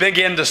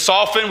beginning to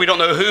soften. We don't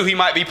know who He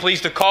might be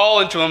pleased to call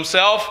into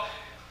Himself.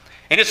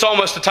 And it's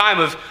almost a time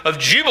of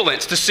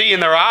jubilance to see in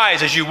their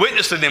eyes as you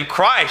witness to them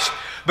Christ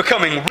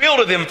becoming real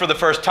to them for the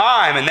first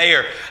time. And they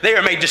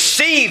are made to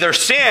see their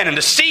sin and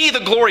to see the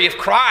glory of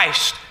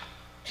Christ.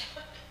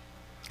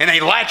 And they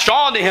latched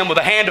on to Him with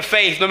a hand of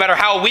faith. No matter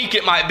how weak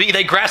it might be,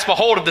 they grasp a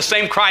hold of the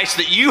same Christ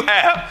that you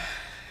have.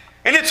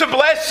 And it's a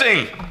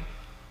blessing.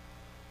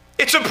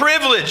 It's a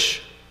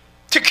privilege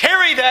to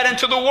carry that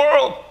into the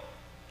world.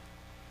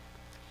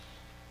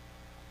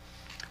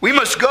 We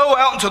must go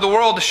out into the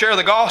world to share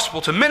the gospel,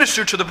 to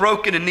minister to the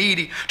broken and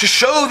needy, to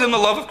show them the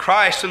love of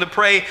Christ, and to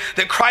pray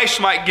that Christ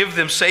might give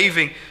them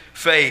saving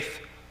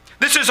faith.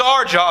 This is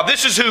our job.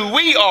 This is who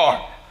we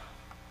are.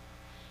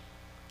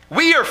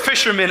 We are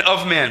fishermen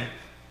of men.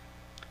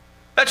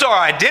 That's our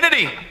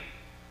identity.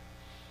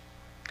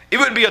 It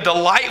would be a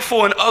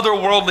delightful and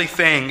otherworldly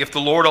thing if the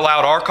Lord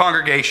allowed our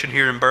congregation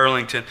here in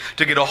Burlington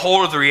to get a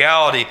hold of the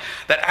reality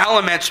that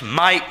Alamance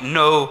might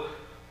know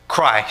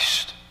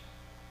Christ.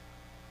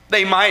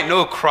 They might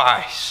know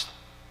Christ.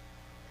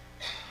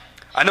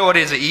 I know it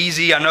isn't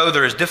easy. I know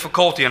there is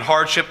difficulty and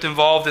hardship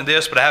involved in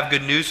this, but I have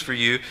good news for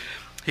you.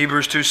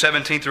 Hebrews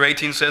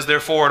 2:17-18 says,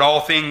 "Therefore in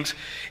all things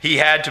he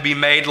had to be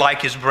made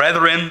like his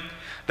brethren,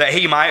 that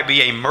he might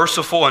be a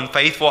merciful and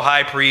faithful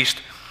high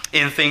priest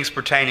in things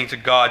pertaining to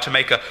God, to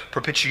make a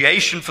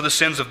propitiation for the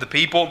sins of the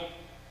people.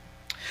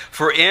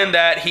 For in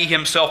that he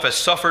himself has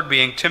suffered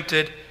being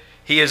tempted,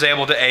 he is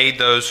able to aid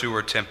those who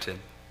are tempted."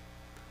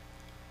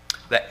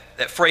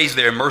 That phrase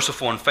there,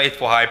 merciful and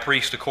faithful high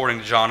priest, according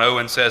to John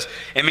Owen, says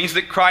it means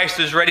that Christ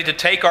is ready to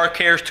take our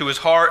cares to his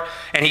heart,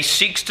 and he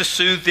seeks to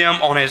soothe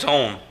them on his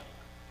own.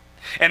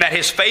 And that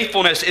his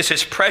faithfulness is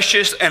his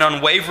precious and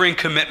unwavering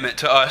commitment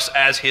to us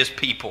as his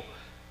people.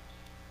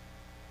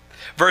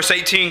 Verse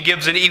 18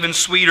 gives an even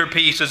sweeter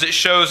piece as it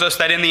shows us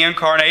that in the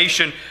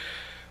incarnation,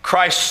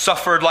 Christ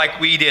suffered like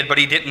we did, but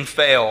he didn't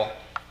fail.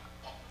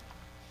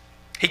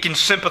 He can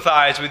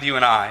sympathize with you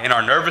and I in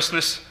our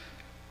nervousness,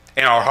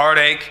 in our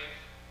heartache,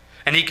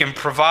 and he can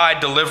provide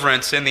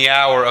deliverance in the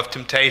hour of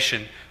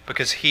temptation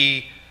because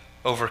he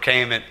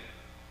overcame it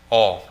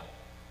all.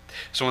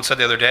 Someone said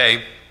the other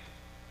day,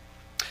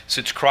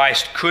 since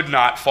Christ could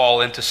not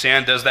fall into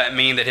sin, does that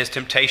mean that his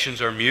temptations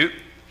are mute?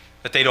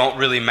 That they don't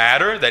really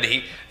matter? That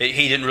he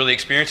didn't really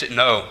experience it?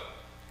 No.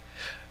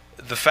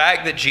 The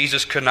fact that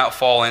Jesus could not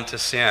fall into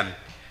sin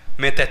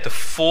meant that the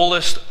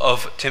fullest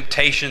of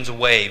temptation's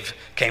wave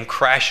came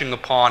crashing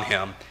upon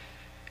him,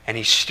 and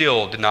he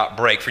still did not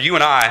break. For you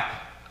and I,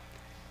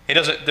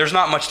 there's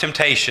not much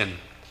temptation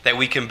that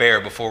we can bear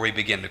before we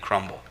begin to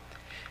crumble.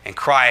 And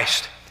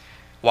Christ,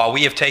 while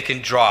we have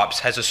taken drops,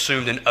 has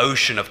assumed an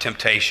ocean of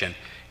temptation,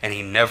 and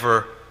he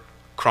never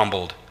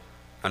crumbled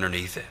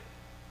underneath it.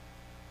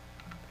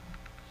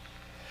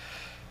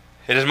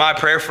 It is my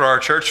prayer for our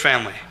church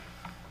family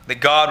that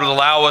God would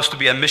allow us to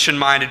be a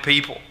mission-minded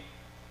people.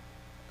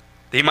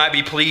 That he might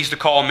be pleased to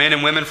call men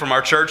and women from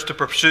our church to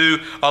pursue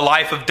a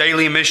life of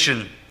daily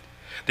mission.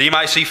 That he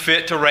might see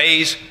fit to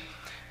raise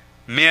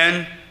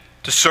men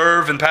to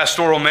serve in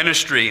pastoral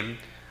ministry,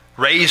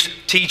 raise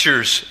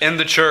teachers in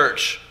the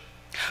church.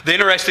 The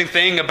interesting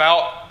thing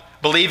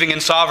about believing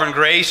in sovereign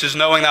grace is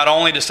knowing not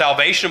only does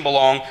salvation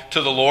belong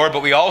to the Lord,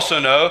 but we also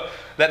know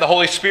that the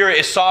Holy Spirit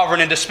is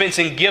sovereign in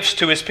dispensing gifts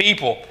to his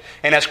people.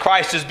 And as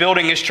Christ is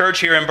building his church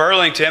here in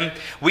Burlington,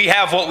 we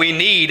have what we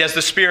need as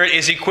the Spirit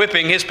is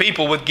equipping his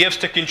people with gifts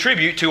to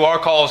contribute to our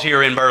cause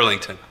here in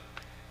Burlington.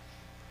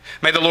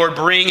 May the Lord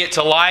bring it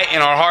to light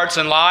in our hearts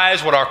and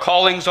lives what our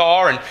callings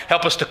are and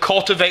help us to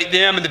cultivate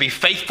them and to be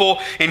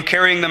faithful in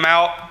carrying them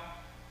out.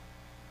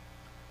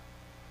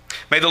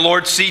 May the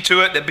Lord see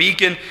to it that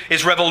Beacon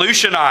is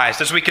revolutionized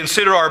as we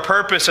consider our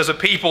purpose as a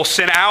people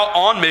sent out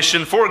on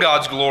mission for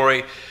God's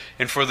glory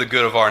and for the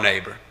good of our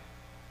neighbor.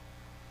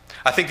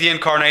 I think the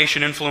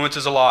incarnation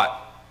influences a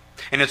lot,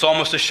 and it's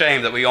almost a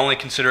shame that we only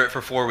consider it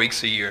for 4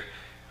 weeks a year.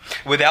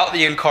 Without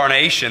the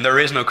incarnation, there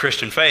is no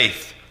Christian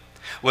faith.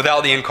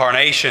 Without the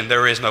incarnation,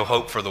 there is no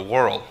hope for the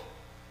world.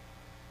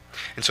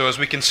 And so as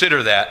we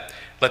consider that,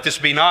 let this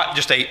be not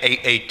just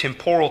a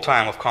temporal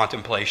time of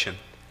contemplation,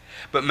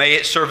 but may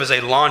it serve as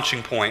a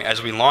launching point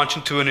as we launch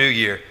into a new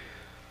year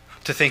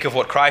to think of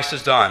what Christ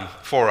has done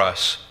for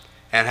us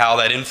and how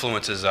that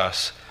influences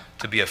us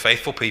to be a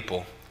faithful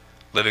people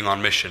living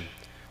on mission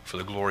for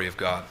the glory of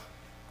God.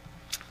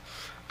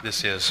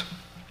 This is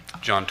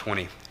John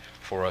 20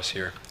 for us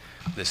here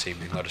this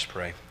evening. Let us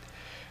pray.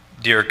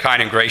 Dear,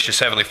 kind, and gracious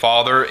Heavenly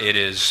Father, it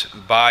is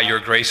by your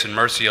grace and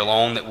mercy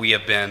alone that we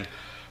have been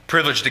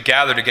privileged to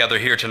gather together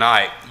here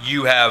tonight.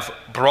 You have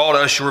brought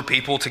us, your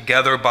people,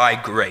 together by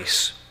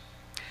grace.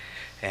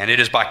 And it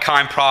is by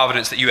kind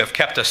providence that you have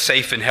kept us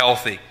safe and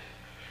healthy.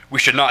 We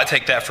should not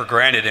take that for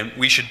granted, and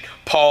we should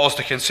pause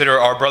to consider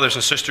our brothers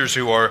and sisters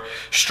who are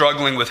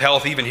struggling with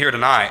health even here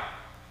tonight.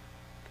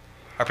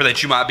 I pray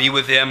that you might be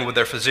with them and with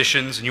their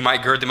physicians, and you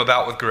might gird them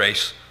about with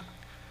grace.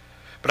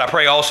 But I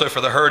pray also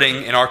for the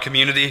hurting in our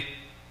community,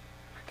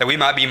 that we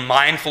might be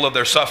mindful of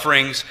their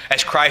sufferings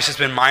as Christ has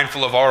been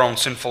mindful of our own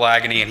sinful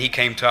agony, and he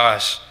came to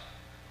us.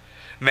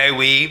 May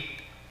we,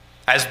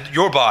 as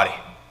your body,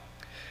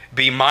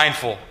 be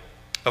mindful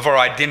of our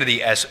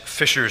identity as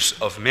fishers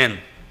of men.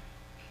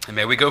 And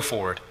may we go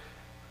forward,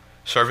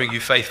 serving you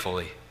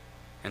faithfully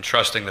and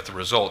trusting that the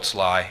results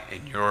lie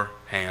in your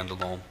hand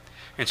alone.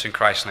 It's in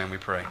Christ's name we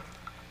pray.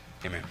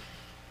 Amen.